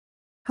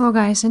Hello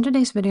guys, in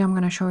today's video I'm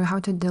going to show you how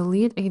to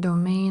delete a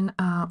domain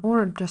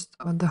or just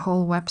the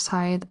whole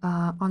website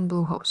on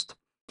Bluehost.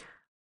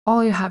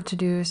 All you have to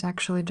do is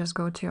actually just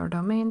go to your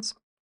domains,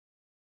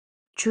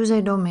 choose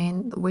a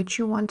domain which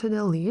you want to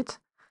delete.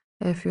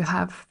 If you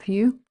have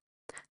few,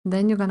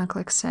 then you're going to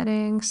click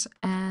settings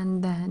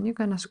and then you're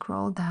going to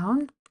scroll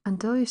down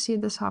until you see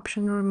this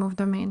option remove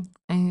domain,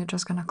 and you're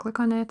just going to click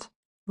on it,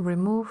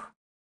 remove,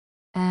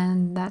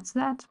 and that's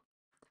that.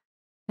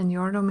 And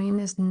your domain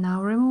is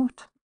now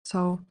removed.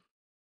 So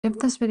if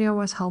this video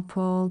was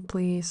helpful,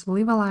 please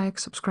leave a like,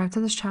 subscribe to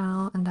this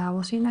channel, and I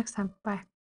will see you next time. Bye.